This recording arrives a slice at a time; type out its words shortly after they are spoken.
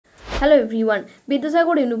Hello everyone,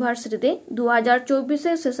 Vidyasagar ইউনিভার্সিটিতে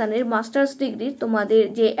 2024 সেশনের masters degree তোমাদের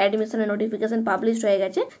যে অ্যাডমিশনের নোটিফিকেশন পাবলিশ হয়ে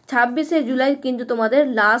গেছে। 26 জুলাই কিন্তু তোমাদের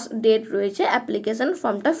লাস্ট ডেট রয়েছে অ্যাপ্লিকেশন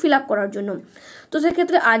ফর্মটা ফিল আপ করার জন্য। তো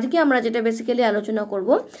সেক্ষেত্রে আজকে আমরা যেটা বেসিক্যালি আলোচনা করব,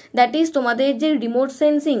 দ্যাট ইজ তোমাদের যে রিমোট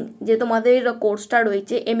সেন্সিং যে তোমাদের কোর্সটা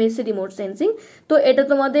রয়েছে এমএসসি রিমোট সেন্সিং। তো এটা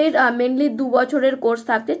তোমাদের মেনলি 2 বছরের কোর্স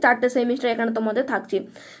থাকছে, 4টে সেমিস্টার এখানে তোমাদের থাকছে।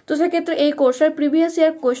 তো সেক্ষেত্রে এই কোর্সের প্রিভিয়াস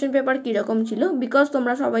ইয়ার কোয়েশ্চেন পেপার কীরকম ছিল, বিকজ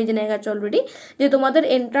তোমরা সবাই জেনে গেছো অলরেডি যে তোমাদের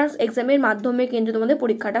এন্ট্রান্স এক্সামের মাধ্যমে কিন্তু তোমাদের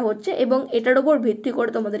পরীক্ষাটা হচ্ছে এবং এটার উপর ভিত্তি করে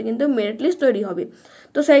তোমাদের কিন্তু মেরিট লিস্ট তৈরি হবে।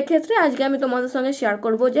 তো সেই ক্ষেত্রে আজকে আমি তোমাদের সঙ্গে শেয়ার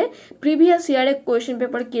করব যে প্রিভিয়াস ইয়ারের কোয়েশ্চেন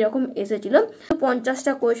পেপার কীরকম এসেছিল।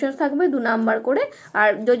 50টা কোয়েশ্চেন থাকবে 2 নাম্বার করে, আর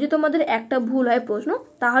যদি তোমাদের একটা ভুল হয় প্রশ্ন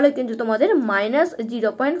তাহলে কিন্তু তোমাদের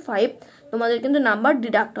 -0.5 তোমাদের কিন্তু নাম্বার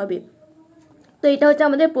ডিডাক্ট হবে। তো এটা হচ্ছে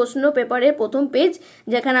আমাদের প্রশ্ন পেপারের প্রথম পেজ,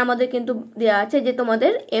 যেখানে আমাদের কিন্তু দেওয়া আছে যে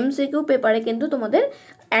তোমাদের এমসিকিউ পেপারে কিন্তু তোমাদের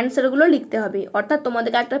অ্যান্সারগুলো লিখতে হবে, অর্থাৎ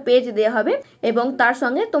তোমাদেরকে একটা পেজ দেওয়া হবে এবং তার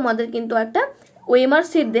সঙ্গে তোমাদের কিন্তু একটা ওয়েমার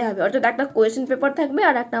শিট দেওয়া হবে, অর্থাৎ একটা কোয়েশ্চেন পেপার থাকবে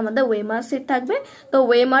আর একটা আমাদের ওয়েমার শিট থাকবে। তো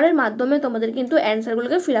ওয়েমারের মাধ্যমে তোমাদের কিন্তু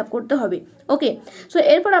অ্যান্সারগুলোকে ফিল আপ করতে হবে। ওকে, সো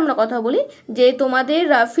এরপর আমরা কথা বলি যে তোমাদের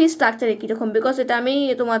ফি স্ট্রাকচারে কীরকম, বিকজ এটা আমি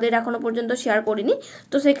তোমাদের এখনো পর্যন্ত শেয়ার করিনি।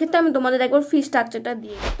 তো সেক্ষেত্রে আমি তোমাদের একবার ফি স্ট্রাকচারটা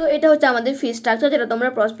দিই। তো এটা হচ্ছে আমাদের ফি স্ট্রাকচার, যেটা তোমরা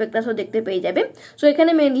প্রসপেক্টাসও দেখতে পেয়ে যাবে। সো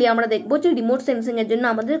এখানে মেনলি আমরা দেখবো যে রিমোট সেন্সিংয়ের জন্য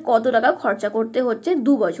আমাদের কত টাকা খরচা করতে হচ্ছে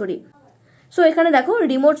 2 বছরই। সো এখানে দেখো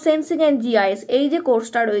রিমোট সেন্সিং অ্যান্ড জিআইএস এই যে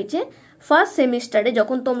কোর্সটা রয়েছে, ফার্স্ট সেমিস্টারে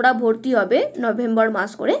যখন তোমরা ভর্তি হবে নভেম্বর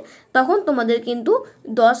মাস করে, তখন তোমাদের কিন্তু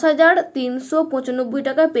 10,395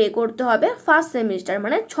 টাকা পে করতে হবে ফার্স্ট সেমিস্টার,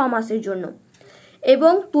 মানে 6 মাসের জন্য।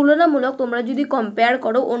 এবং তুলনামূলক তোমরা যদি কম্পেয়ার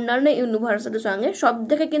করো অন্যান্য ইউনিভার্সিটির সঙ্গে, সব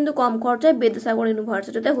থেকে কিন্তু কম খরচায় বিদ্যাসাগর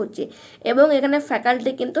ইউনিভার্সিটিতে হচ্ছে এবং এখানে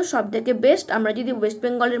ফ্যাকাল্টি কিন্তু সব থেকে বেস্ট আমরা যদি ওয়েস্ট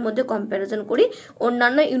বেঙ্গলের মধ্যে কম্প্যারিজন করি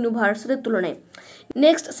অন্যান্য ইউনিভার্সিটির তুলনায়।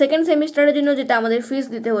 নেক্সট সেকেন্ড সেমিস্টারের জন্য যেটা আমাদের ফিস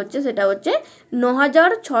দিতে হচ্ছে সেটা হচ্ছে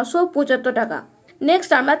 9,675 টাকা।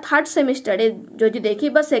 নেক্সট আমরা থার্ড সেমিস্টারে যদি দেখি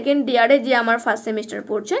বা সেকেন্ড ইয়ারে যে আমার ফার্স্ট সেমিস্টার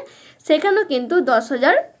পড়ছে, সেখানেও কিন্তু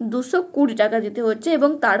 10,220 টাকা দিতে হচ্ছে এবং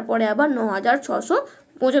তারপরে আবার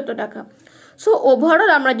 9,675 টাকা। সো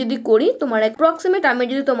ওভারঅল আমরা যদি করি তোমার অ্যাপ্রক্সিমেট আমি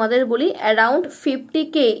যদি তোমাদের বলি অ্যারাউন্ড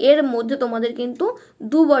 50K এর মধ্যে তোমাদের কিন্তু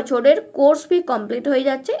 2 বছরের কোর্স ফি কমপ্লিট হয়ে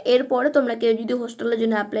যাচ্ছে। এরপরে তোমরা কেউ যদি হোস্টেলের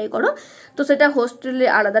জন্য অ্যাপ্লাই করো তো সেটা হোস্টেলের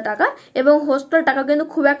আলাদা টাকা, এবং হোস্টেল টাকা কিন্তু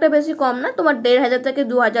খুব একটা বেশি কম না, তোমার 1,500 থেকে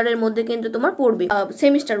 2,000 মধ্যে কিন্তু তোমার পড়বে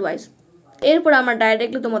সেমিস্টার ওয়াইজ। এরপর আমরা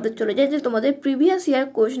ডাইরেক্টলি তোমাদের চলে যাই যে তোমাদের প্রিভিয়াস ইয়ার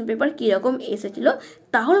কোয়েশ্চেন পেপার কীরকম এসেছিল,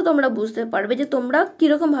 তাহলে তোমরা বুঝতে পারবে যে তোমরা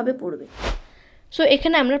কীরকমভাবে পড়বে। সো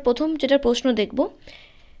এখানে আমরা প্রথম যেটা প্রশ্ন দেখব,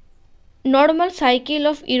 normal cycle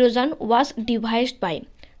of erosion was ডিভাইসড by.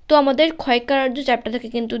 তো আমাদের ক্ষয়কার্য চ্যাপ্টার থেকে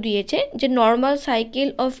কিন্তু দিয়েছে যে নর্মাল সাইকেল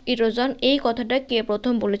অফ ইরোশন এই কথাটা কে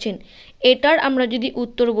প্রথম বলেছেন। এটার আমরা যদি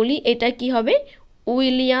উত্তর বলি এটা কি হবে,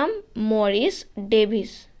 উইলিয়াম মরিস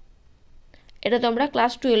ডেভিস। এটা তোমরা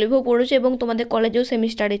ক্লাস 12এও পড়েছো এবং তোমাদের কলেজেও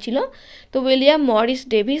সেমিস্টারে ছিল। তো উইলিয়াম মরিস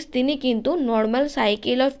ডেভিস তিনি কিন্তু নর্মাল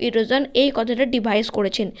সাইকেল অফ ইরোশন এই কথাটা ডিভাইস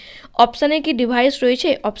করেছেন। অপশানে কি ডিভাইস রয়েছে?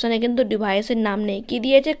 অপশানে কিন্তু ডিভাইসের নাম নেই। কি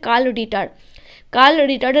দিয়েছে? কার্ল রিটার। কার্ল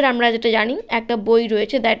রিটারের আমরা যেটা জানি একটা বই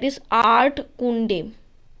রয়েছে, দ্যাট ইজ আর্ট কুন্ডে।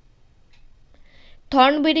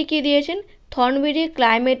 থর্নবেরি কি দিয়েছেন? থর্নবেরি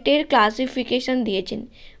ক্লাইমেটের ক্লাসিফিকেশন দিয়েছেন।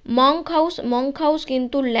 মঙ্ক হাউস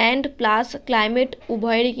কিন্তু ল্যান্ড প্লাস ক্লাইমেট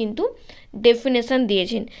উভয়েরই কিন্তু ডেফিনেশন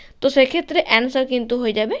দিয়েছেন। তো সেক্ষেত্রে অ্যান্সার কিন্তু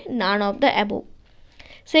হয়ে যাবে none of the above.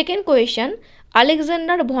 Second question,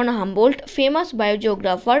 Alexander von Humboldt famous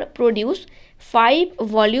বায়োজিওগ্রাফার produce 5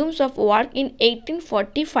 volumes of work in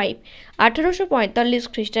 1845। 1845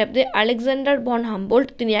 খ্রিস্টাব্দে আলেকজান্ডার ভন হামবোল্ট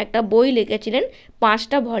তিনি একটা বই লিখেছিলেন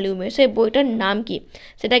 5টা ভলিউমে। সেই বইটার নাম কি?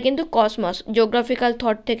 সেটা কিন্তু কসমস জিওগ্রাফিক্যাল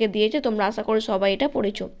থট থেকে দিয়েছে, তোমরা আশা করি সবাই এটা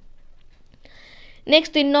পড়েছো।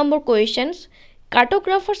 নেক্সট 3 নম্বর questions,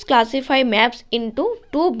 কার্টোগ্রাফার্স classify maps into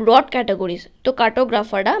 2 broad categories. তো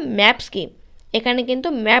কার্টোগ্রাফাররা ম্যাপস কি এখানে কিন্তু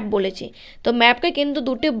ম্যাপ বলেছে, তো ম্যাপকে কিন্তু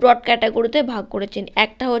 2টি ব্রড ক্যাটাগরিতে ভাগ করেছেন।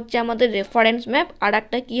 একটা হচ্ছে আমাদের রেফারেন্স ম্যাপ, আর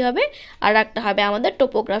একটা কী হবে, আর একটা হবে আমাদের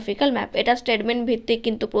টোপোগ্রাফিক্যাল ম্যাপ। এটা স্টেটমেন্ট ভিত্তিক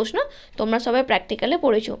কিন্তু প্রশ্ন, তোমরা সবাই প্র্যাকটিক্যালে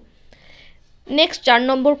পড়েছো। Next 4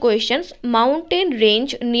 number questions, mountain range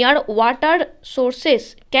near water sources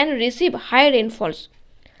can receive high রেনফলস।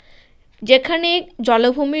 যেখানে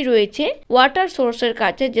জলভূমি রয়েছে ওয়াটার সোর্সের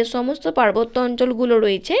কাছে যে সমস্ত পার্বত্য অঞ্চলগুলো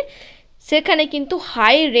রয়েছে সেখানে কিন্তু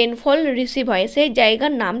হাই রেনফল রিসিভ হয়। সেই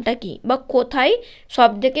জায়গার নামটা কি বা কোথায়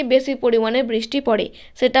সবথেকে বেশি পরিমাণে বৃষ্টি পড়ে?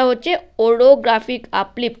 সেটা হচ্ছে ওরোগ্রাফিক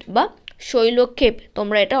আপলিফ্ট বা শৈলক্ষেপ।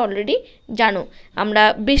 তোমরা এটা অলরেডি জানো, আমরা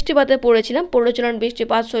বৃষ্টিপাতে পড়েছিলাম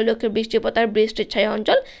বৃষ্টিপাত, শৈলক্ষেপ, বৃষ্টিপাত আর বৃষ্টির ছায়া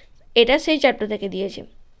অঞ্চল, এটা সেই চ্যাপ্টার থেকে দিয়েছে।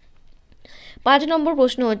 5 নম্বর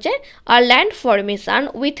প্রশ্ন হচ্ছে আর land formation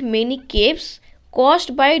with many caves cost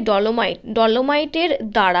by dolomite, ডলোমাইটের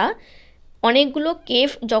দ্বারা অনেকগুলো কেভ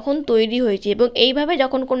যখন তৈরি হয়েছে এবং এইভাবে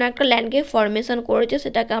যখন কোনো একটা ল্যান্ডকে ফরমেশন করেছে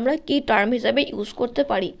সেটাকে আমরা কি টার্ম হিসাবে ইউজ করতে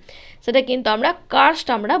পারি, সেটা কিন্তু আমরা কার্স্ট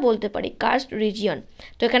আমরা বলতে পারি, কার্স্ট রিজিয়ন।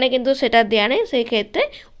 তো এখানে কিন্তু সেটা দেয়া নেই, সেই ক্ষেত্রে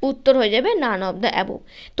উত্তর হয়ে যাবে নান অফ দ্য অ্যাবভ।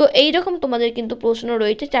 তো এইরকম তোমাদের কিন্তু প্রশ্ন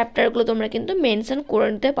রয়েছে, চ্যাপ্টারগুলো তোমরা কিন্তু মেনশন করে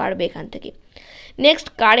নিতে পারবে এখান থেকে। নেক্সট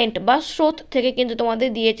কারেন্ট বা স্রোত থেকে কিন্তু তোমাদের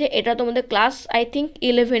দিয়েছে, এটা তোমাদের ক্লাস আই থিঙ্ক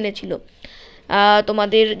 11-এ ছিল,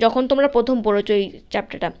 তোমাদের যখন তোমরা প্রথম পড়েছো এই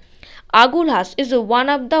চ্যাপ্টারটা। আগুলহাস is one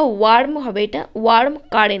of the warm, হবে এটা ওয়ার্ম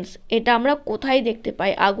কারেন্টস, এটা আমরা কোথায় দেখতে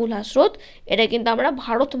পাই? আগুলহাস স্রোত এটা কিন্তু আমরা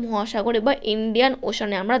ভারত মহাসাগরে বা ইন্ডিয়ান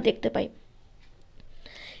ওশানে আমরা দেখতে পাই।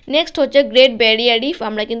 নেক্সট হচ্ছে গ্রেট ব্যারিয়ার রিফ,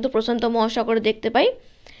 আমরা কিন্তু প্রশান্ত মহাসাগরে দেখতে পাই।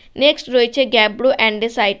 নেক্সট রয়েছে গ্যাব্রো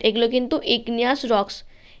অ্যান্ডেসাইট, এগুলো কিন্তু ইগনিয়াস রক্স।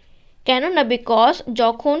 কেন না, বিকজ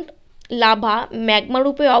যখন লাভা ম্যাগমা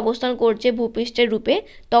রূপে অবস্থান করছে ভূপৃষ্ঠের রূপে,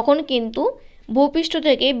 তখন কিন্তু ভূপৃষ্ঠ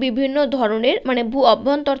থেকে বিভিন্ন ধরনের মানে ভূ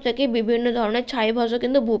অভ্যন্তর থেকে বিভিন্ন ধরনের ছাইভাসও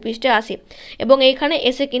কিন্তু ভূপৃষ্ঠে আসে এবং এইখানে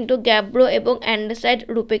এসে কিন্তু গ্যাব্রো এবং অ্যান্ডেসাইট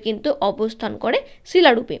রূপে কিন্তু অবস্থান করে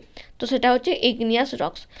শিলারূপে। তো সেটা হচ্ছে ইগনিয়াস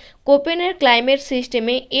রক্স। কোপেনের ক্লাইমেট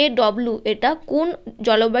সিস্টেমে AW এটা কোন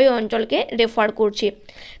জলবায়ু অঞ্চলকে রেফার করছে?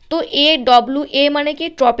 তো AWA মানে কি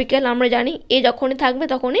ট্রপিক্যাল, আমরা জানি এ যখনই থাকবে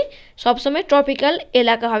তখনই সবসময় ট্রপিক্যাল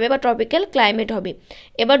এলাকা হবে বা ট্রপিক্যাল ক্লাইমেট হবে।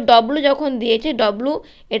 এবার W যখন দিয়েছে, W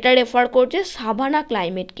এটা রেফার করছে সাভানা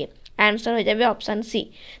ক্লাইমেটকে, অ্যান্সার হয়ে যাবে অপশান সি।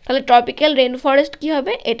 তাহলে ট্রপিক্যাল রেন ফরেস্ট কী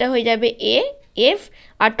হবে? এটা হয়ে যাবে AF,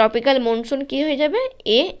 আর ট্রপিক্যাল মনসুন কী হয়ে যাবে?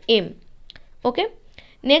 AM। ওকে,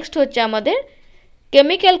 নেক্সট হচ্ছে আমাদের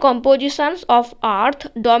chemical compositions of earth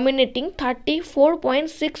dominating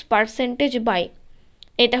 34.6% by,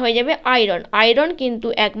 এটা হয়ে যাবে আয়রন। আয়রন কিন্তু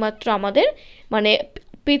একমাত্র আমাদের মানে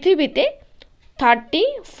পৃথিবীতে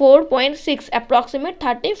 34.6 অ্যাপ্রক্সিমেট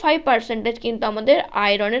 35% কিন্তু আমাদের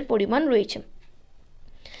আয়রনের পরিমাণ রয়েছে।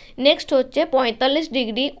 নেক্সট হচ্ছে 45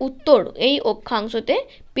 ডিগ্রি উত্তর এই অক্ষাংশতে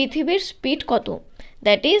পৃথিবীর স্পিড কত?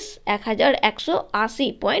 That is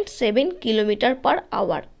 1180.7 kilometre per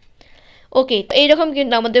hour. ওকে, এইরকম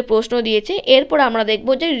কিন্তু আমাদের প্রশ্ন দিয়েছে। এরপর আমরা দেখব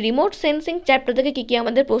যে রিমোট সেন্সিং চ্যাপ্টার থেকে কী কী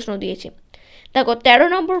আমাদের প্রশ্ন দিয়েছে। দেখো 13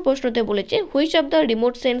 নম্বর প্রশ্নতে বলেছে which of the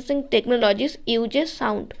remote sensing technologies uses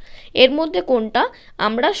sound, এর মধ্যে কোনটা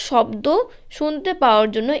আমরা শব্দ শুনতে পাওয়ার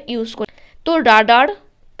জন্য ইউজ করি? তো radar,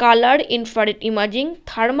 colour infrared imaging,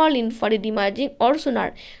 thermal infrared imaging or সোনার।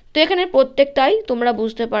 তো এখানে প্রত্যেকটাই তোমরা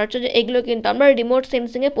বুঝতে পারছো যে এগুলো কিন্তু আমরা রিমোট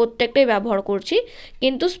সেন্সিংয়ে প্রত্যেকটাই ব্যবহার করছি,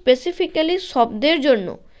 কিন্তু স্পেসিফিক্যালি শব্দের জন্য,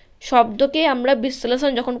 শব্দকে আমরা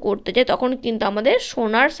বিশ্লেষণ যখন করতে যাই তখন কিন্তু আমাদের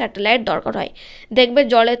সোনার স্যাটেলাইট দরকার হয়। দেখবে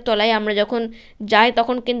জলের তলায় আমরা যখন যাই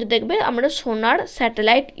তখন কিন্তু দেখবে আমরা সোনার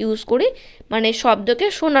স্যাটেলাইট ইউজ করি মানে শব্দকে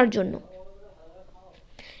শোনার জন্য।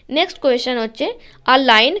 নেক্সট কোয়েশ্চেন হচ্ছে আ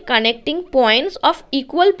line connecting points of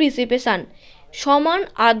equal প্রিসিপিয়েশন, সমান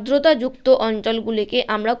আর্দ্রতাযুক্ত অঞ্চলগুলিকে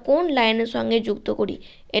আমরা কোন লাইনের সঙ্গে যুক্ত করি?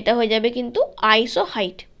 এটা হয়ে যাবে কিন্তু আইসো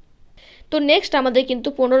হাইট। তো নেক্সট আমাদের কিন্তু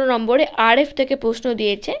 15 নম্বরে RF থেকে প্রশ্ন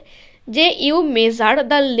দিয়েছে যে you measure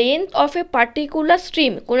the length of a particular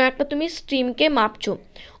stream, কোনো একটা তুমি স্ট্রিমকে মাপছো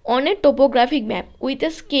on a topographic map with a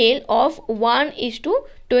scale of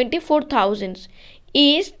 1:24,000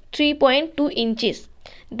 is 3.2 inches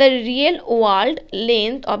the real world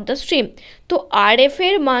length of the stream. তো RF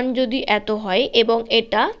এর মান যদি এত হয় এবং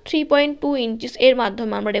এটা 3.2 ইঞ্চিস এর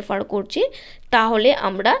মাধ্যমে আমরা রেফার করছি, তাহলে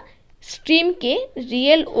আমরা স্ট্রিমকে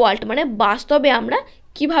রিয়েল ওয়ার্ল্ড মানে বাস্তবে আমরা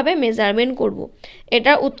কিভাবে মেজারমেন্ট করব?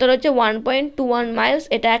 এটার উত্তর হচ্ছে 1.21 মাইলস।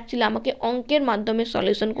 এটা অ্যাকচুয়ালি আমাকে অঙ্কের মাধ্যমে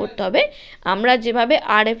সলিউশন করতে হবে, আমরা যেভাবে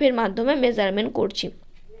RF এর মাধ্যমে মেজারমেন্ট করছি।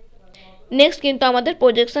 নেক্সট কিন্তু আমাদের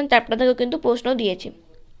প্রজেকশন চ্যাপ্টার থেকেও কিন্তু প্রশ্ন দিয়েছে।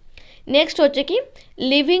 নেক্সট হচ্ছে কি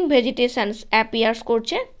লিভিং ভেজিটেশনস অ্যাপিয়ার্স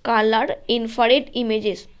করছে colour infrared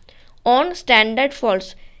images on standard false.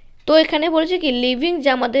 তো এখানে বলেছে কি লিভিং যে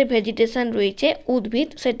আমাদের ভেজিটেশন রয়েছে উদ্ভিদ,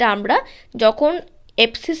 সেটা আমরা যখন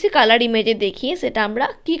FCC কালার ইমেজে দেখি সেটা আমরা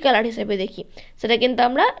কি কালার হিসেবে দেখি? সেটা কিন্তু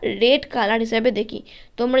আমরা রেড কালার হিসেবে দেখি।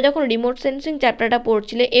 তোমরা যখন রিমোট সেন্সিং চ্যাপ্টারটা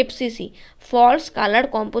পড়ছিলে FCC ফলস কালার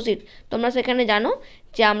কম্পোজিট, তোমরা সেখানে জানো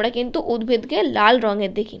যে আমরা কিন্তু উদ্ভিদকে লাল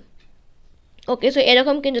রঙের দেখি। ওকে, সো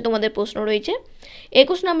এরকম কিন্তু তোমাদের প্রশ্ন রয়েছে।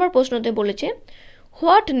 21 নম্বর প্রশ্নতে বলেছে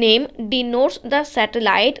what name denotes the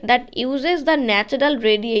satellite that uses the natural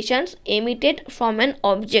রেডিয়েশনস emitted from an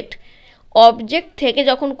object. Object থেকে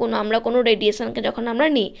যখন আমরা কোনো রেডিয়েশনকে যখন আমরা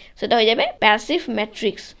নিই সেটা হয়ে যাবে প্যাসিভ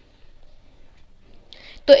ম্যাট্রিক্স।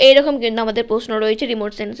 তো এইরকম কিন্তু আমাদের প্রশ্ন রয়েছে,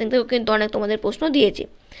 রিমোট সেন্সিং থেকেও কিন্তু অনেক তোমাদের প্রশ্ন দিয়েছে।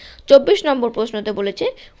 24 নম্বর প্রশ্নতে বলেছে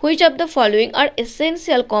which of the following R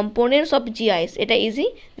essential components of GIS, এটা easy,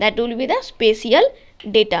 that will be the spatial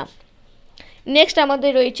data. Next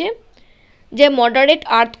আমাদের রয়েছে যে moderate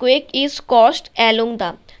earthquake is caused along the,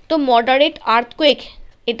 তো মডারেট আর্থকুয়েক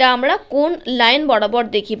এটা আমরা কোন লাইন বরাবর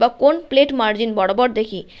দেখি বা কোন প্লেট মার্জিন বরাবর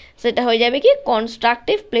দেখি, সেটা হয়ে যাবে কি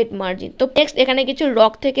কনস্ট্রাকটিভ প্লেট মার্জিন। তো নেক্সট এখানে কিছু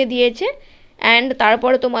রক থেকে দিয়েছে অ্যান্ড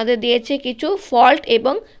তারপরে তোমাদের দিয়েছে কিছু ফল্ট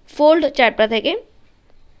এবং ফোল্ড চ্যাপ্টার থেকে।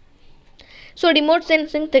 সো রিমোট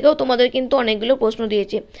সেন্সিং থেকেও তোমাদের কিন্তু অনেকগুলো প্রশ্ন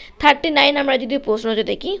দিয়েছে। 39 আমরা যদি প্রশ্নটা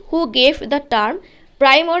দেখি, who gave the term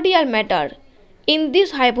primordial matter in this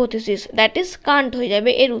hypothesis, that is Kant হয়ে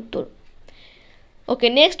যাবে এর উত্তর। ওকে,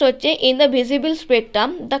 নেক্সট হচ্ছে in the visible spectrum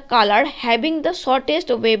the colour having the shortest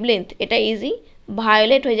wavelength, এটা ইজি,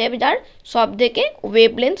 ভায়োলেট হয়ে যাবে যার সব থেকে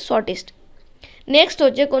ওয়েভলেন্থ শর্টেস্ট। নেক্সট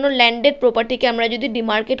হচ্ছে কোনো ল্যান্ডেড প্রপার্টিকে আমরা যদি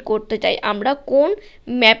ডিমার্কেট করতে চাই আমরা কোন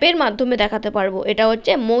ম্যাপের মাধ্যমে দেখাতে পারবো, এটা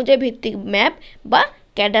হচ্ছে মৌজা ভিত্তিক ম্যাপ বা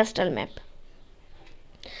cadastral map.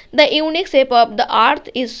 The unique shape of the earth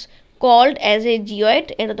is called as a জিওয়েড,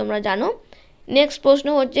 এটা তোমরা জানো। নেক্সট প্রশ্ন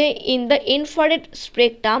হচ্ছে in the infrared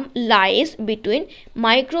spectrum lines between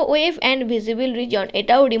microwave and visible reason,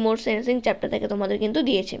 এটাও রিমোট সেন্সিং চ্যাপ্টার থেকে তোমাদের কিন্তু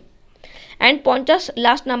দিয়েছে। অ্যান্ড 50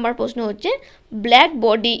 লাস্ট নাম্বার প্রশ্ন হচ্ছে black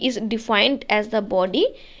body is defined as the body,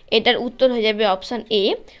 এটার উত্তর হয়ে যাবে option A,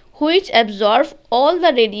 which absorb all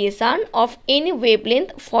the radiation of any wavelength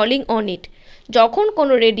falling on it, যখন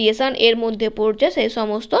কোনো রেডিয়েশান এর মধ্যে পড়ছে সেই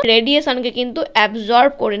সমস্ত রেডিয়েশানকে কিন্তু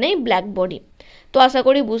অ্যাবজর্ভ করে নেয় ব্ল্যাক বডি। তো আশা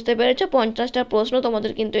করি বুঝতে পেরেছো 50টা প্রশ্ন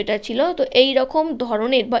তোমাদের কিন্তু এটা ছিল। তো এই রকম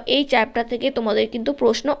ধরনের বা এই চ্যাপ্টার থেকে তোমাদের কিন্তু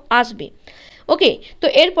প্রশ্ন আসবে। ওকে, তো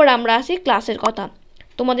এরপর আমরা আসি ক্লাসের কথা।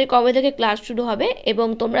 তোমাদের কবে থেকে ক্লাস শুরু হবে এবং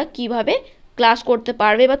তোমরা কিভাবে ক্লাস করতে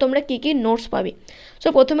পারবে বা তোমরা কী কী নোটস পাবে। সো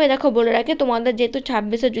প্রথমে দেখো বলে রাখি, তোমাদের যেহেতু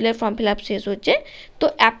 26শে জুলাই ফর্ম ফিল আপ শেষ হচ্ছে, তো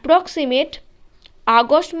অ্যাপ্রক্সিমেট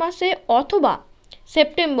আগস্ট মাসে অথবা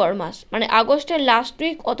সেপ্টেম্বর মাস, মানে আগস্টের লাস্ট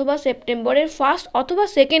উইক অথবা সেপ্টেম্বরের ফার্স্ট অথবা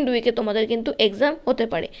সেকেন্ড উইকে তোমাদের কিন্তু এক্সাম হতে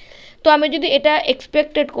পারে। তো আমি যদি এটা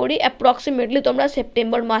এক্সপেক্টেড করি অ্যাপ্রক্সিমেটলি তোমরা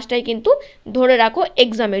সেপ্টেম্বর মাসটাই কিন্তু ধরে রাখো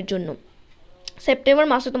এক্সামের জন্য। সেপ্টেম্বর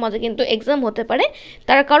মাসে তোমাদের কিন্তু এক্সাম হতে পারে,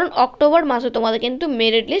 তার কারণ অক্টোবর মাসে তোমাদের কিন্তু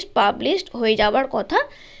মেরিট লিস্ট পাবলিশড হয়ে যাওয়ার কথা,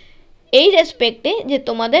 এই রেসপেক্টে যে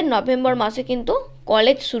তোমাদের নভেম্বর মাসে কিন্তু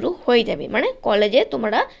কলেজ শুরু হয়ে যাবে, মানে কলেজে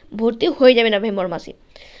তোমরা ভর্তি হয়ে যাবে নভেম্বর মাসে।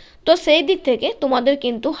 তো সেই দিক থেকে তোমাদের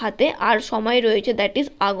কিন্তু হাতে আর সময় রয়েছে, that is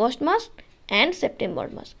August mass and September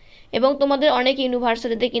মাস। এবং তোমাদের অনেক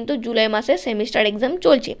ইউনিভার্সিটিতে কিন্তু জুলাই মাসে সেমিস্টার এক্সাম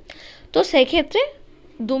চলছে। তো সেক্ষেত্রে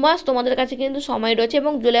 2 মাস তোমাদের কাছে কিন্তু সময় রয়েছে,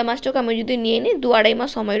 এবং জুলাই মাসটাকে আমি যদি নিয়ে নিই 2-2.5 মাস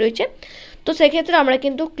সময় রয়েছে। তো সেক্ষেত্রে আমরা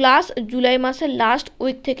কিন্তু ক্লাস জুলাই মাসের লাস্ট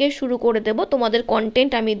উইক থেকে শুরু করে দেব। তোমাদের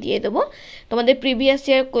কন্টেন্ট আমি দিয়ে দেবো, তোমাদের প্রিভিয়াস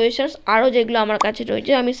ইয়ার কোয়েশ্চেন্স আরও যেগুলো আমার কাছে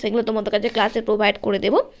রয়েছে আমি সেগুলো তোমাদের কাছে ক্লাসে প্রোভাইড করে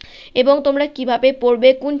দেবো। এবং তোমরা কিভাবে পড়বে,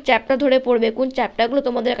 কোন চ্যাপ্টার ধরে পড়বে, কোন চ্যাপ্টারগুলো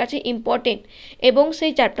তোমাদের কাছে ইম্পর্টেন্ট, এবং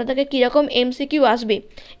সেই চ্যাপ্টার থেকে কীরকম এমসিকিউ আসবে,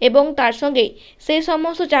 এবং তার সঙ্গে সেই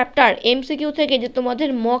সমস্ত চ্যাপ্টার এমসিকিউ থেকে যে তোমাদের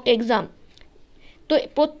মক এক্সাম, তো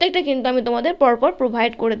প্রত্যেকটা কিন্তু আমি তোমাদের পরপর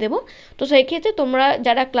প্রোভাইড করে দেবো। তো সেই ক্ষেত্রে তোমরা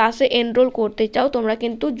যারা ক্লাসে এনরোল করতে চাও তোমরা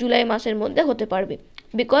কিন্তু জুলাই মাসের মধ্যে হতে পারবে,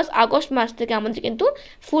 বিকজ আগস্ট মাস থেকে আমাদের কিন্তু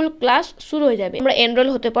ফুল ক্লাস শুরু হয়ে যাবে। তোমরা এনরোল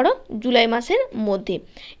হতে পারো জুলাই মাসের মধ্যে।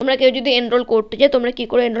 তোমরা কেউ যদি এনরোল করতে চাও তোমরা কী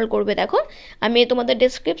করে এনরোল করবে, দেখো আমি তোমাদের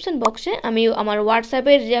ডেসক্রিপশন বক্সে আমি আমার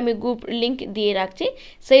হোয়াটসঅ্যাপের যে আমি গ্রুপ লিঙ্ক দিয়ে রাখছি,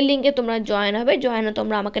 সেই লিঙ্কে তোমরা জয়েন হবে। জয়েন হয়ে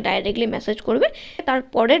তোমরা আমাকে ডাইরেক্টলি মেসেজ করবে,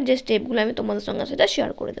 তারপরের যে স্টেপগুলো আমি তোমাদের সঙ্গে সেটা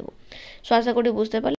শেয়ার করে দেবো। সো আশা করি বুঝতে পারলে।